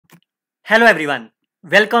Hello everyone,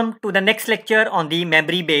 welcome to the next lecture on the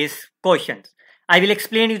memory based questions. I will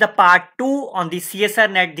explain you the part 2 on the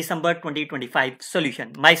CSIR NET December 2025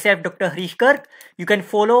 solution. Myself Dr. Harish Garg. You can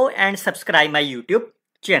follow and subscribe my YouTube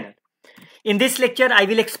channel. In this lecture, I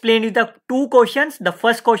will explain you the two questions. The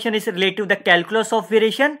first question is related to the calculus of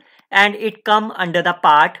variation and it come under the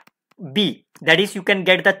part B. That is, you can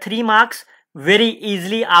get the 3 marks very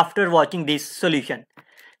easily after watching this solution.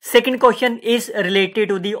 Second question is related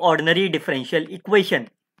to the ordinary differential equation.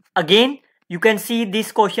 Again, you can see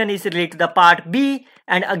this question is related to the part B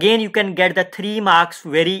and again you can get the 3 marks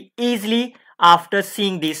very easily after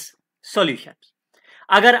seeing this solution.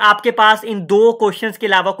 अगर आपके पास इन दो questions के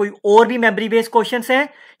अलावा कोई और भी memory based questions हैं,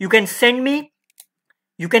 you can send me,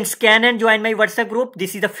 you can scan and join my WhatsApp group.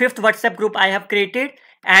 This is the 5th WhatsApp group I have created,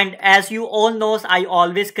 and as you all knows, I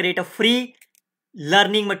always create a free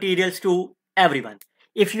learning materials to everyone.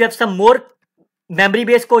 If you have some more memory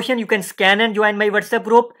based question, you can scan and join my WhatsApp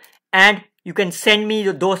group and you can send me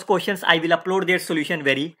those questions. I will upload their solution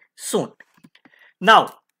very soon.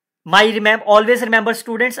 Now, always remember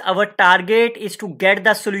students, our target is to get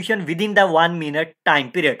the solution within the 1 minute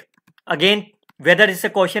time period. Again, whether it's a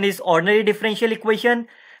question is ordinary differential equation,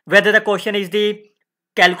 whether the question is the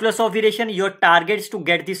calculus of variation, your target is to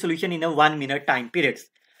get the solution in a 1 minute time period.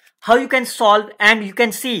 How you can solve, and you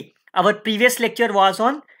can see our previous lecture was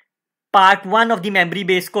on part 1 of the memory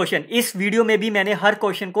based question. इस video में भी मैंने हर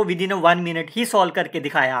question को with in 1 minute he solve करके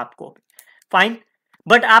दिखाया आपको. Fine,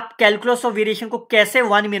 but आप calculus of variation को कैसे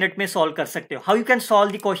 1 मिनट में सॉल्व कर सकते हो? How you can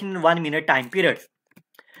solve the question in 1 minute time period?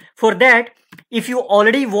 For that, if you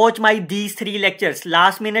already watch my these 3 lectures,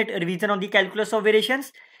 last minute revision on the calculus of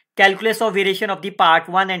variations, calculus of variation of the part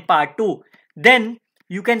 1 and part 2, then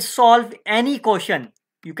you can solve any question.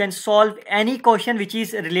 You can solve any question which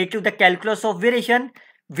is related to the calculus of variation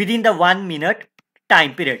within the 1 minute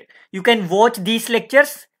time period. You can watch these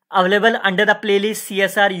lectures available under the playlist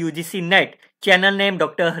CSIR UGC NET, channel name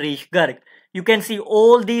Dr. Harish Garg. You can see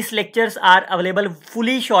all these lectures are available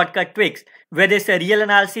fully shortcut tricks, whether it's a real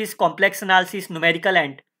analysis, complex analysis, numerical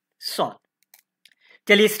and so on.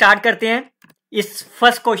 चलिए start करते हैं. इस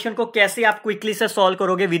first question को कैसे आप quickly से solve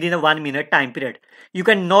करोगे with in 1 minute time period. You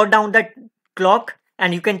can note down the clock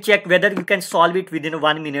and you can check whether you can solve it within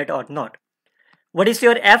 1 minute or not. What is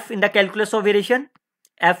your f in the calculus of variation?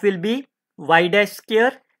 F will be y dash square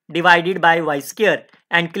divided by y square,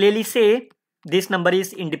 and clearly say this number is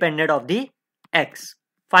independent of the x.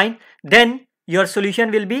 Fine. Then your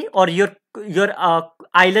solution will be, or your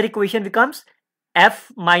Euler equation becomes f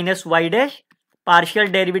minus y dash.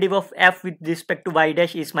 Partial derivative of f with respect to y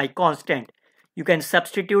dash is my constant. You can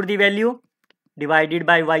substitute the value divided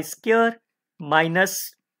by y square minus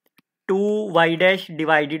 2y dash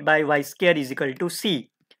divided by y square is equal to c.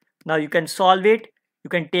 Now you can solve it. You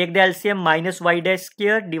can take the LCM, minus y dash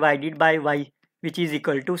square divided by y, which is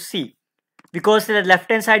equal to c. Because the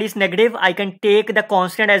left hand side is negative, I can take the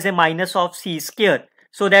constant as a minus of c square,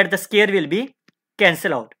 so that the square will be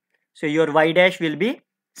cancel out. So your y dash will be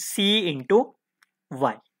c into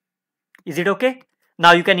y. Is it okay?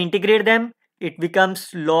 Now you can integrate them. It becomes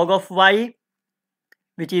log of y,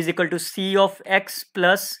 which is equal to c of x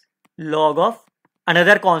plus log of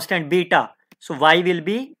another constant beta. So y will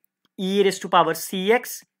be e raised to power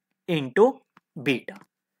cx into beta.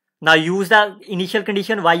 Now use the initial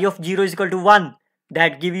condition y of 0 is equal to 1.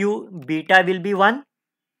 That give you beta will be 1.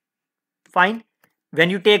 Fine.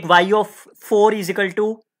 When you take y of 4 is equal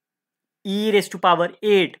to e raised to power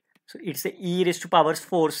 8. So it's a e raised to power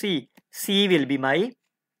 4c. C will be my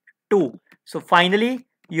 2. So finally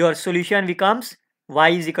your solution becomes y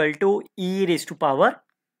is equal to e raised to power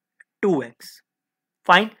 2x.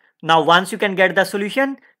 Fine. Now once you can get the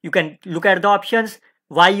solution, you can look at the options.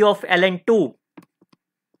 Y of ln 2.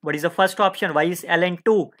 What is the first option? Y is ln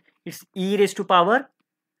 2. It's e raised to power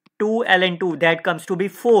 2 ln 2. That comes to be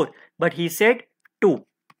 4. But he said 2.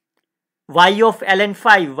 Y of ln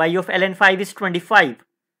 5. Y of ln 5 is 25.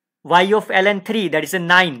 Y of ln 3, that is a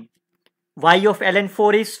 9. Y of ln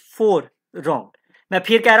 4 is 4. Wrong. मैं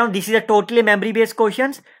फिर कह रहा हूं, this is a totally memory based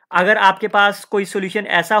questions. अगर आपके पास कोई solution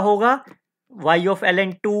ऐसा होगा, y of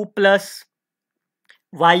ln 2 plus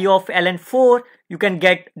y of ln 4, you can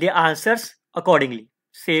get the answers accordingly.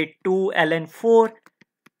 Say 2 ln 4.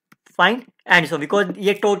 Fine. And so because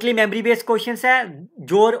ये टोटली मेमोरी बेस्ड क्वेश्चंस है,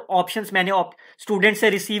 जो options मैंने student से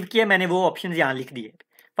रिसीव किए मैंने वो ऑप्शंस यहाँ लिख दिए.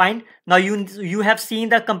 Fine. Now you have seen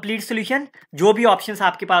the complete solution. जो भी ऑप्शंस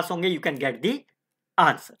आपके पास होंगे, you can get the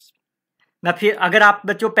answers. मैं फिर, अगर आप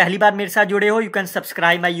बच्चों पहली बार मेरे साथ जुड़े हो, you can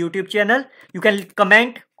subscribe my YouTube channel. You can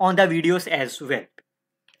comment on the videos as well.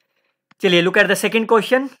 चलिए, look at the second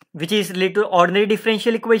question which is related to ordinary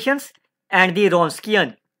differential equations. and the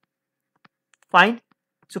Wronskian. Fine.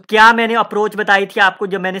 So क्या मैंने approach बताई थी आपको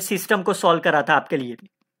जब मैंने system को solve करा था आपके लिए?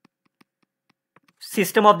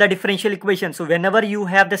 System of the differential equation. So whenever you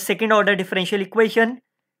have the second order differential equation,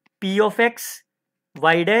 p of x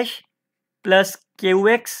y dash plus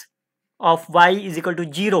qx of y is equal to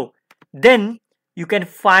 0, then you can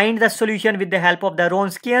find the solution with the help of the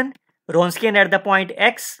Wronskian at the point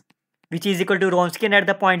x, which is equal to Wronskian at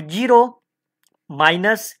the point 0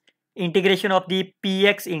 minus integration of the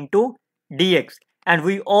px into dx. And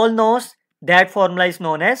we all know that formula is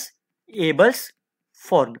known as Abel's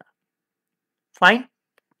formula. Fine.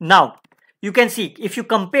 Now you can see, if you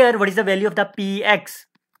compare what is the value of the px,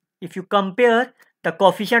 if you compare the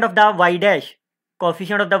coefficient of the y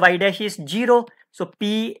dash is 0, so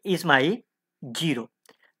p is my 0.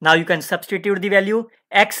 Now you can substitute the value.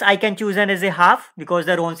 X I can choose as a half because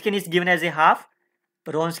the Wronskian is given as a half.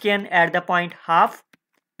 Wronskian at the point half,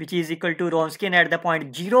 which is equal to Wronskian at the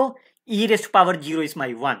point 0, e raised to power 0 is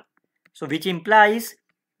my 1. So which implies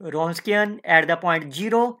Wronskian at the point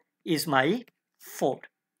 0 is my 4.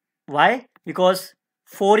 Why? Because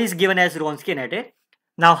 4 is given as Wronskian at it.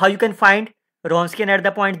 Now how you can find Wronskian at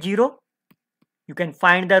the point 0? You can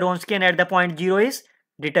find the Wronskian at the point 0 is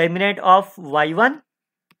determinant of y1,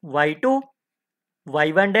 y2,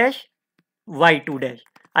 y1 dash, y2 dash.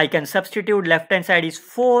 I can substitute. Left hand side is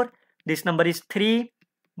 4. This number is 3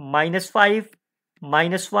 minus 5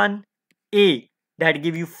 minus 1 a. That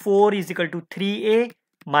give you 4 is equal to 3a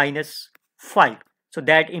minus 5. So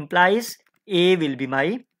that implies a will be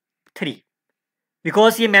my 3.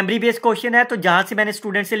 Because ये memory based question है, तो जहां से मैंने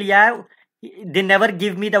student से लिया है, they never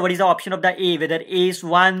give me the what is the option of the a, whether a is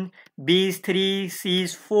 1, b is 3, c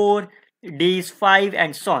is 4, d is 5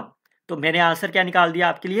 and so on. तो मैंने आंसर क्या निकाल दिया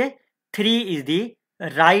आपके लिए? 3 is the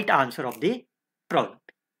right answer of the problem.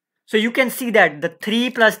 So you can see that the 3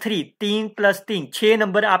 plus 3, 3 plus 3, 6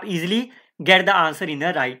 number आप easily get the answer in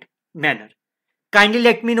a right manner. Kindly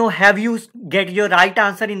let me know, have you get your right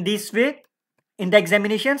answer in this way in the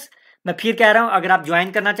examinations? मैं फिर कह रहा हूं, अगर आप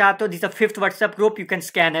join करना चाहते हो, this is 5th WhatsApp group, you can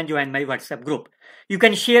scan and join my WhatsApp group. You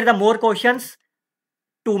can share the more questions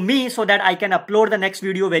to me so that I can upload the next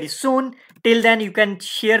video very soon. Till then, you can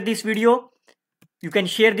share this video. You can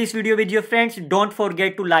share this video with your friends. Don't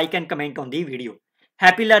forget to like and comment on the video.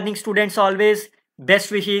 Happy learning, students, always.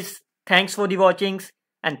 Best wishes. Thanks for the watchings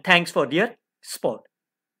and thanks for your support.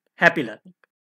 Happy learning.